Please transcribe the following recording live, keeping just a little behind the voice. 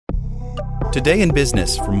Today in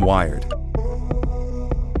Business from Wired.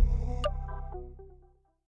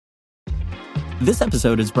 This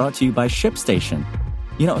episode is brought to you by ShipStation.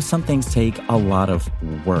 You know, some things take a lot of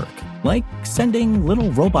work, like sending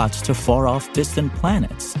little robots to far-off distant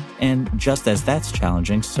planets. And just as that's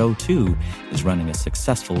challenging, so too is running a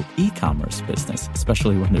successful e-commerce business,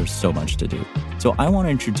 especially when there's so much to do. So I want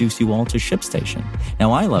to introduce you all to ShipStation.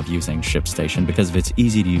 Now, I love using ShipStation because of its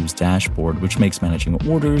easy-to-use dashboard, which makes managing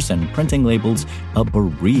orders and printing labels a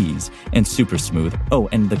breeze and super smooth. Oh,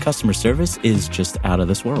 and the customer service is just out of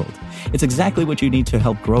this world. It's exactly what you need to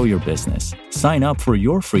help grow your business. Sign up for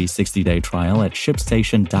your free 60-day trial at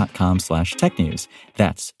shipstation.com/technews.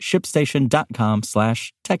 That's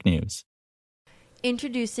shipstation.com/technews.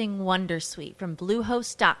 Introducing Wondersuite from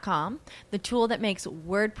Bluehost.com, the tool that makes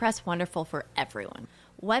WordPress wonderful for everyone.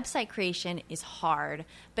 Website creation is hard,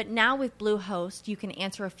 but now with Bluehost, you can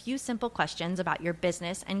answer a few simple questions about your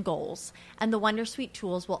business and goals, and the Wondersuite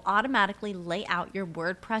tools will automatically lay out your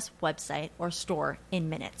WordPress website or store in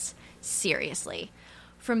minutes. Seriously.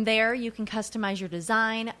 From there, you can customize your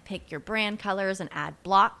design, pick your brand colors, and add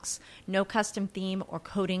blocks. No custom theme or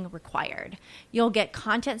coding required. You'll get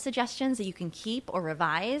content suggestions that you can keep or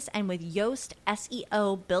revise, and with Yoast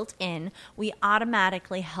SEO built in, we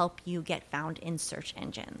automatically help you get found in search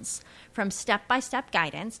engines. From step-by-step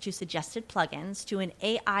guidance to suggested plugins to an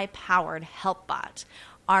AI-powered help bot,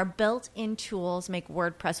 our built-in tools make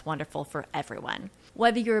WordPress wonderful for everyone.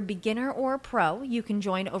 Whether you're a beginner or a pro, you can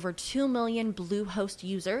join over 2 million Bluehost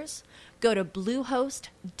users. Go to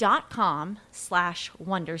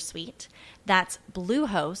bluehost.com/wondersuite. That's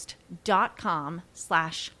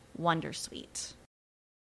bluehost.com/wondersuite.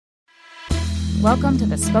 Welcome to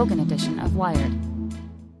the spoken edition of Wired.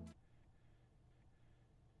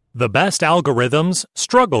 The best algorithms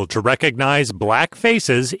struggle to recognize black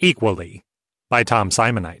faces equally, by Tom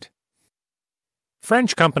Simonite.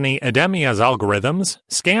 French company Idemia's algorithms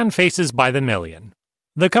scan faces by the million.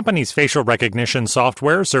 The company's facial recognition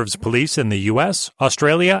software serves police in the US,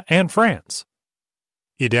 Australia, and France.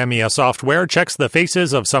 Idemia software checks the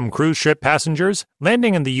faces of some cruise ship passengers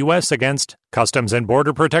landing in the US against Customs and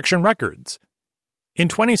Border Protection records. In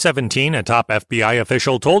 2017, a top FBI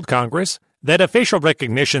official told Congress that a facial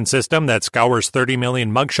recognition system that scours 30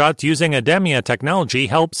 million mugshots using Idemia technology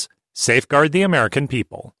helps safeguard the American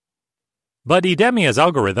people. But Idemia's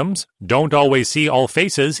algorithms don't always see all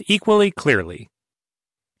faces equally clearly.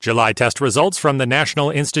 July test results from the National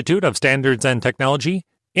Institute of Standards and Technology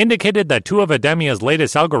indicated that 2 of Idemia's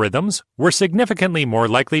latest algorithms were significantly more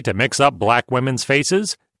likely to mix up black women's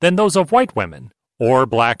faces than those of white women, or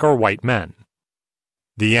black or white men.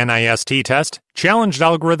 The NIST test challenged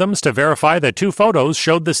algorithms to verify that 2 photos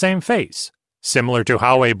showed the same face, similar to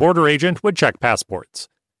how a border agent would check passports.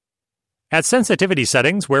 At sensitivity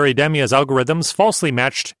settings where Idemia's algorithms falsely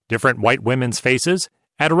matched different white women's faces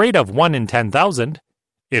at a rate of 1 in 10,000,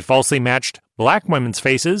 it falsely matched black women's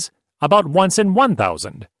faces about once in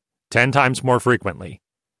 1,000, 10 times more frequently.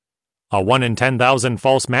 A 1 in 10,000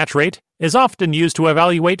 false match rate is often used to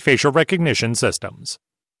evaluate facial recognition systems.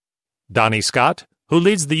 Donnie Scott, who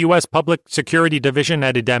leads the U.S. Public Security Division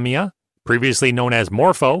at Idemia, previously known as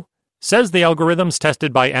Morpho, says the algorithms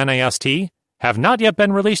tested by NIST have not yet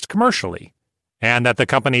been released commercially, and that the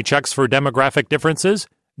company checks for demographic differences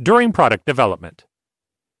during product development.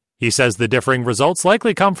 He says the differing results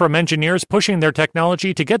likely come from engineers pushing their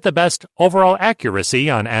technology to get the best overall accuracy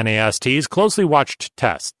on NIST's closely watched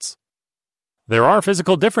tests. There are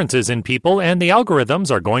physical differences in people, and the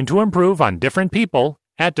algorithms are going to improve on different people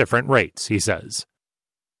at different rates, he says.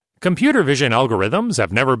 Computer vision algorithms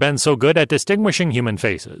have never been so good at distinguishing human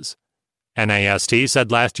faces. NIST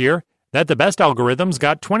said last year that the best algorithms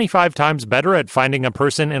got 25 times better at finding a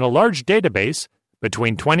person in a large database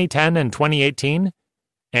between 2010 and 2018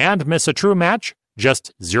 and miss a true match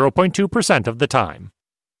just 0.2% of the time.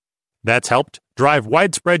 That's helped drive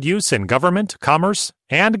widespread use in government, commerce,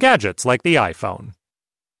 and gadgets like the iPhone.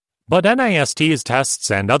 But NIST's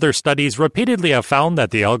tests and other studies repeatedly have found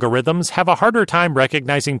that the algorithms have a harder time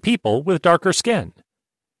recognizing people with darker skin.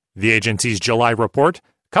 The agency's July report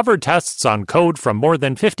covered tests on code from more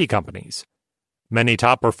than 50 companies. Many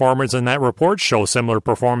top performers in that report show similar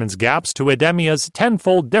performance gaps to Idemia's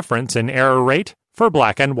 10-fold difference in error rate for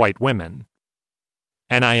black and white women.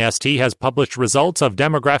 NIST has published results of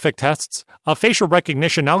demographic tests of facial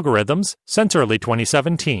recognition algorithms since early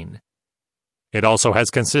 2017. It also has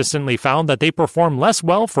consistently found that they perform less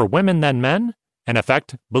well for women than men, an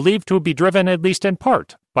effect believed to be driven at least in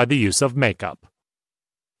part by the use of makeup.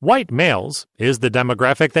 White males is the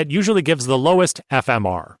demographic that usually gives the lowest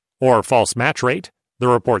FMR, or false match rate, the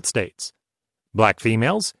report states. Black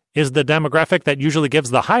females is the demographic that usually gives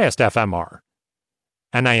the highest FMR.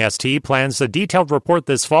 NIST plans a detailed report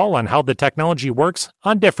this fall on how the technology works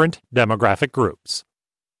on different demographic groups.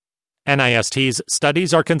 NIST's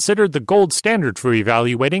studies are considered the gold standard for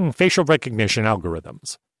evaluating facial recognition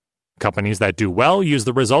algorithms. Companies that do well use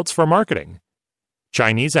the results for marketing.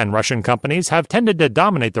 Chinese and Russian companies have tended to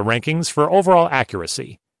dominate the rankings for overall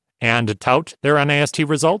accuracy and tout their NIST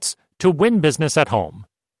results to win business at home.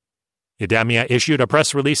 Idemia issued a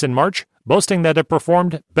press release in March boasting that it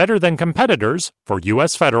performed better than competitors for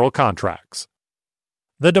U.S. federal contracts.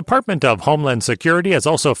 The Department of Homeland Security has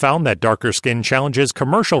also found that darker skin challenges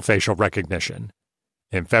commercial facial recognition.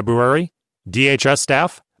 In February, DHS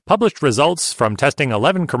staff published results from testing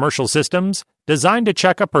 11 commercial systems designed to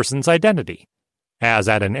check a person's identity, as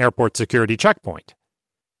at an airport security checkpoint.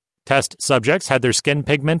 Test subjects had their skin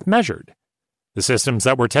pigment measured. The systems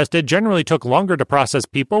that were tested generally took longer to process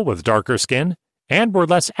people with darker skin and were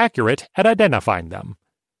less accurate at identifying them,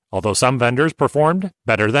 although some vendors performed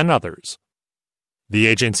better than others. The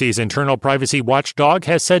agency's internal privacy watchdog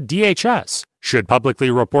has said DHS should publicly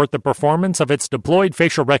report the performance of its deployed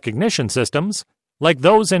facial recognition systems, like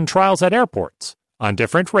those in trials at airports, on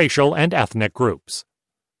different racial and ethnic groups.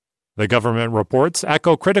 The government reports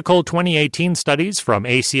echo critical 2018 studies from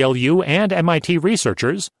ACLU and MIT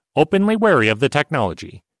researchers openly wary of the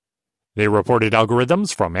technology. They reported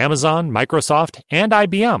algorithms from Amazon, Microsoft, and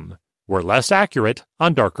IBM were less accurate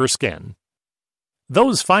on darker skin.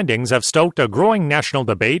 Those findings have stoked a growing national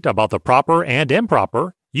debate about the proper and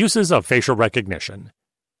improper uses of facial recognition.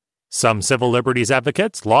 Some civil liberties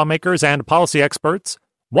advocates, lawmakers, and policy experts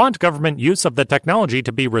want government use of the technology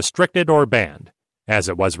to be restricted or banned, as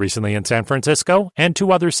it was recently in San Francisco and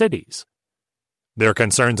 2 other cities. Their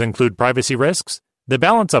concerns include privacy risks, the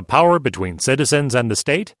balance of power between citizens and the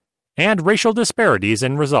state, and racial disparities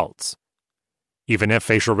in results. Even if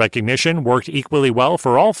facial recognition worked equally well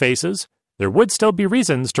for all faces, there would still be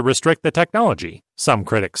reasons to restrict the technology, some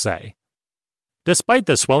critics say. Despite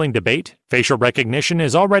the swelling debate, facial recognition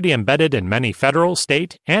is already embedded in many federal,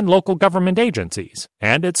 state, and local government agencies,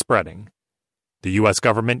 and it's spreading. The U.S.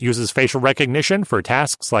 government uses facial recognition for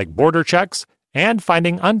tasks like border checks and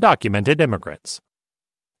finding undocumented immigrants.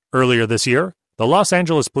 Earlier this year, the Los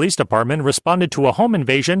Angeles Police Department responded to a home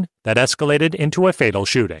invasion that escalated into a fatal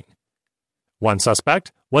shooting. One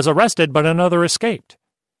suspect was arrested, but another escaped.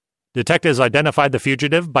 Detectives identified the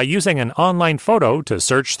fugitive by using an online photo to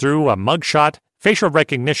search through a mugshot facial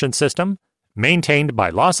recognition system maintained by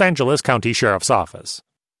Los Angeles County Sheriff's Office.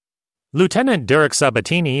 Lieutenant Derek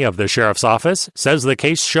Sabatini of the Sheriff's Office says the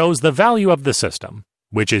case shows the value of the system,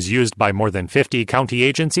 which is used by more than 50 county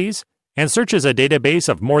agencies and searches a database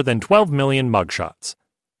of more than 12 million mugshots.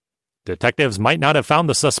 Detectives might not have found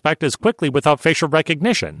the suspect as quickly without facial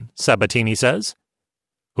recognition, Sabatini says.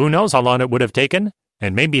 Who knows how long it would have taken,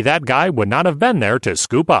 and maybe that guy would not have been there to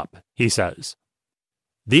scoop up, he says.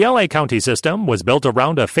 The LA County system was built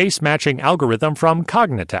around a face-matching algorithm from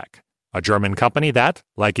Cognitech, a German company that,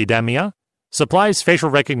 like Idemia, supplies facial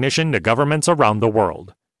recognition to governments around the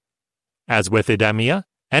world. As with Idemia,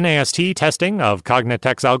 NIST testing of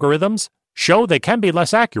Cognitech's algorithms show they can be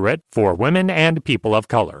less accurate for women and people of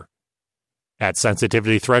color. At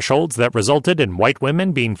sensitivity thresholds that resulted in white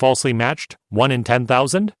women being falsely matched 1 in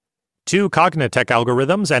 10,000, 2 Cognitech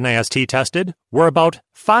algorithms NIST tested were about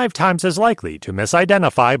 5 times as likely to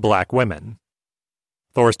misidentify black women.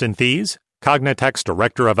 Thorsten Thies, Cognitech's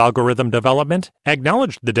director of algorithm development,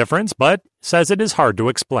 acknowledged the difference but says it is hard to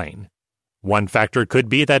explain. One factor could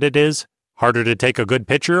be that it is harder to take a good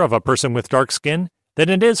picture of a person with dark skin than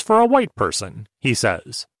it is for a white person, he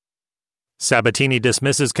says. Sabatini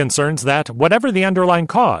dismisses concerns that, whatever the underlying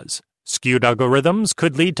cause, skewed algorithms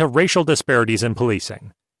could lead to racial disparities in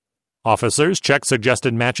policing. Officers check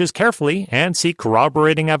suggested matches carefully and seek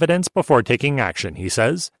corroborating evidence before taking action, he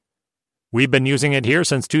says. We've been using it here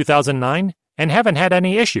since 2009 and haven't had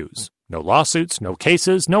any issues. No lawsuits, no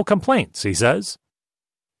cases, no complaints, he says.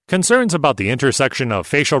 Concerns about the intersection of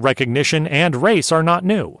facial recognition and race are not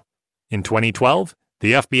new. In 2012,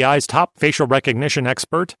 the FBI's top facial recognition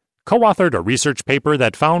expert co-authored a research paper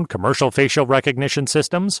that found commercial facial recognition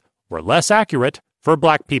systems were less accurate for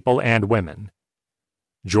black people and women.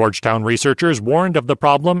 Georgetown researchers warned of the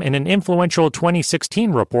problem in an influential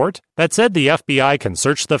 2016 report that said the FBI can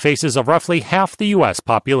search the faces of roughly half the U.S.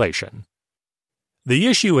 population. The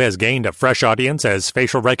issue has gained a fresh audience as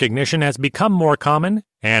facial recognition has become more common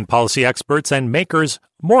and policy experts and makers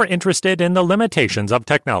more interested in the limitations of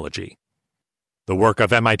technology. The work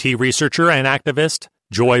of MIT researcher and activist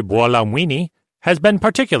Joy Buolamwini has been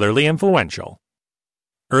particularly influential.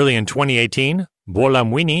 Early in 2018,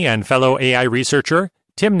 Buolamwini and fellow AI researcher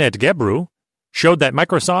Timnit Gebru, showed that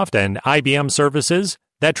Microsoft and IBM services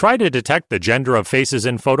that try to detect the gender of faces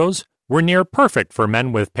in photos were near perfect for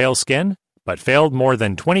men with pale skin, but failed more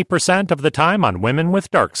than 20% of the time on women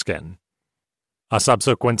with dark skin. A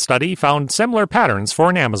subsequent study found similar patterns for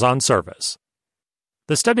an Amazon service.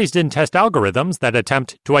 The studies didn't test algorithms that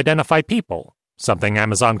attempt to identify people, something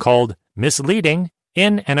Amazon called misleading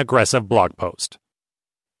in an aggressive blog post.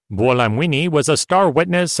 Bolamwini was a star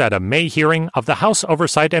witness at a May hearing of the House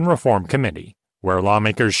Oversight and Reform Committee, where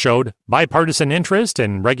lawmakers showed bipartisan interest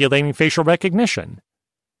in regulating facial recognition.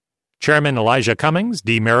 Chairman Elijah Cummings,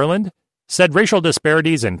 D. Maryland, said racial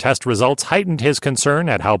disparities in test results heightened his concern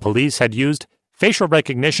at how police had used facial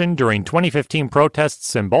recognition during 2015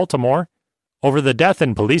 protests in Baltimore over the death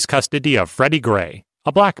in police custody of Freddie Gray,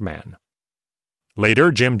 a black man.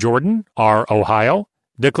 Later, Jim Jordan, R. Ohio,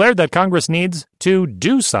 declared that Congress needs to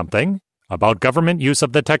do something about government use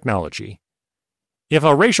of the technology. If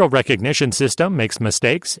a racial recognition system makes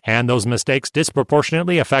mistakes, and those mistakes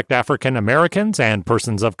disproportionately affect African Americans and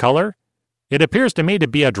persons of color, it appears to me to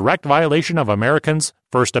be a direct violation of Americans'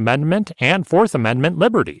 First Amendment and Fourth Amendment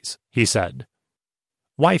liberties, he said.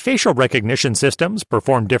 Why facial recognition systems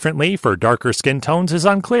perform differently for darker skin tones is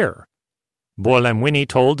unclear. Bolamwini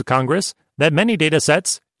told Congress that many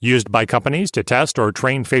datasets used by companies to test or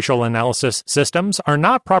train facial analysis systems are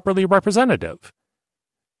not properly representative.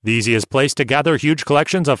 The easiest place to gather huge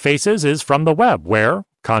collections of faces is from the web, where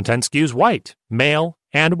content skews white, male,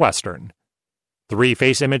 and Western. 3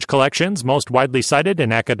 face image collections most widely cited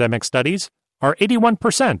in academic studies are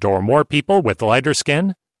 81% or more people with lighter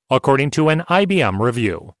skin, according to an IBM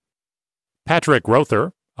review. Patrick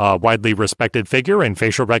Rother, a widely respected figure in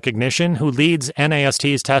facial recognition who leads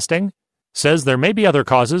NAST's testing, says there may be other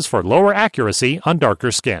causes for lower accuracy on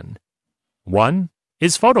darker skin. One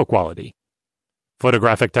is photo quality.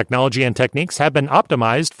 Photographic technology and techniques have been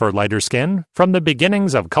optimized for lighter skin from the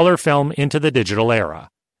beginnings of color film into the digital era.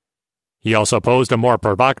 He also posed a more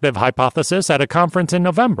provocative hypothesis at a conference in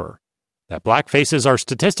November, that black faces are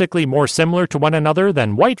statistically more similar to one another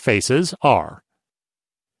than white faces are.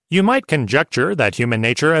 You might conjecture that human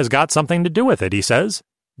nature has got something to do with it, he says.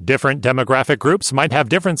 Different demographic groups might have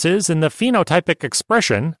differences in the phenotypic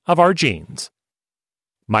expression of our genes.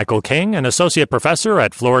 Michael King, an associate professor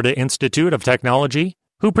at Florida Institute of Technology,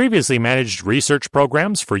 who previously managed research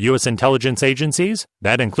programs for U.S. intelligence agencies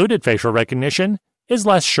that included facial recognition, is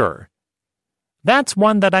less sure. That's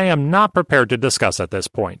one that I am not prepared to discuss at this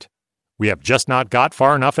point. We have just not got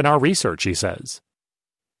far enough in our research, he says.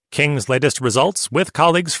 King's latest results, with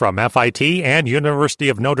colleagues from FIT and University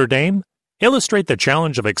of Notre Dame, illustrate the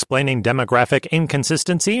challenge of explaining demographic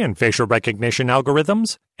inconsistency in facial recognition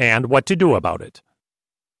algorithms and what to do about it.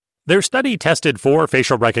 Their study tested 4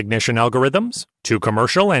 facial recognition algorithms, 2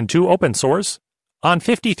 commercial and 2 open source, on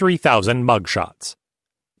 53,000 mugshots.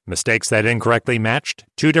 Mistakes that incorrectly matched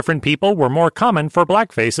 2 different people were more common for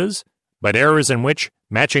black faces, but errors in which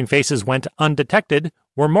matching faces went undetected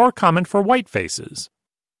were more common for white faces.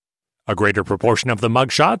 A greater proportion of the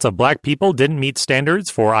mugshots of black people didn't meet standards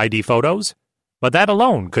for ID photos, but that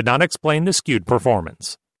alone could not explain the skewed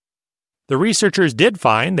performance. The researchers did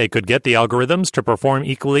find they could get the algorithms to perform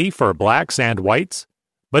equally for blacks and whites,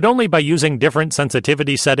 but only by using different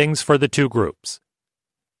sensitivity settings for the 2 groups.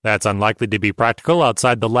 That's unlikely to be practical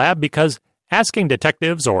outside the lab because asking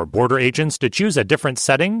detectives or border agents to choose a different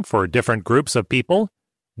setting for different groups of people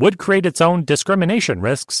would create its own discrimination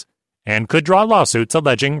risks and could draw lawsuits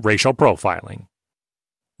alleging racial profiling.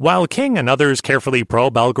 While King and others carefully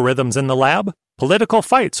probe algorithms in the lab, political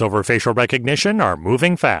fights over facial recognition are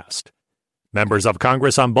moving fast. Members of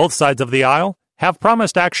Congress on both sides of the aisle have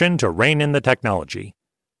promised action to rein in the technology,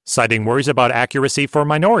 citing worries about accuracy for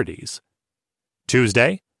minorities.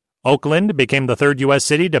 Tuesday, Oakland became the 3rd U.S.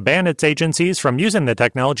 city to ban its agencies from using the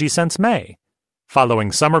technology since May,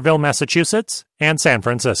 following Somerville, Massachusetts, and San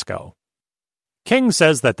Francisco. King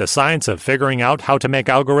says that the science of figuring out how to make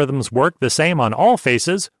algorithms work the same on all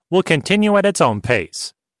faces will continue at its own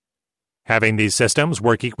pace. Having these systems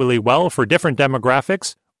work equally well for different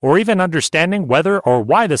demographics, or even understanding whether or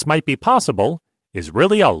why this might be possible, is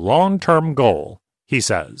really a long-term goal, he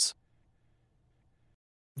says.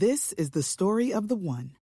 This is the story of the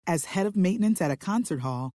one. As head of maintenance at a concert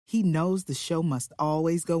hall, he knows the show must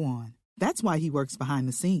always go on. That's why he works behind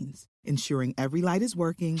the scenes, ensuring every light is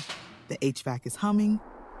working, the HVAC is humming,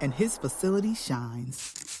 and his facility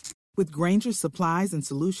shines. With Grainger's supplies and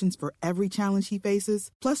solutions for every challenge he faces,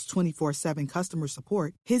 plus 24/7 customer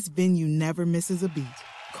support, his venue never misses a beat.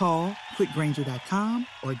 Call quickgrainger.com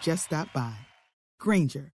or just stop by.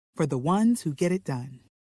 Grainger, for the ones who get it done.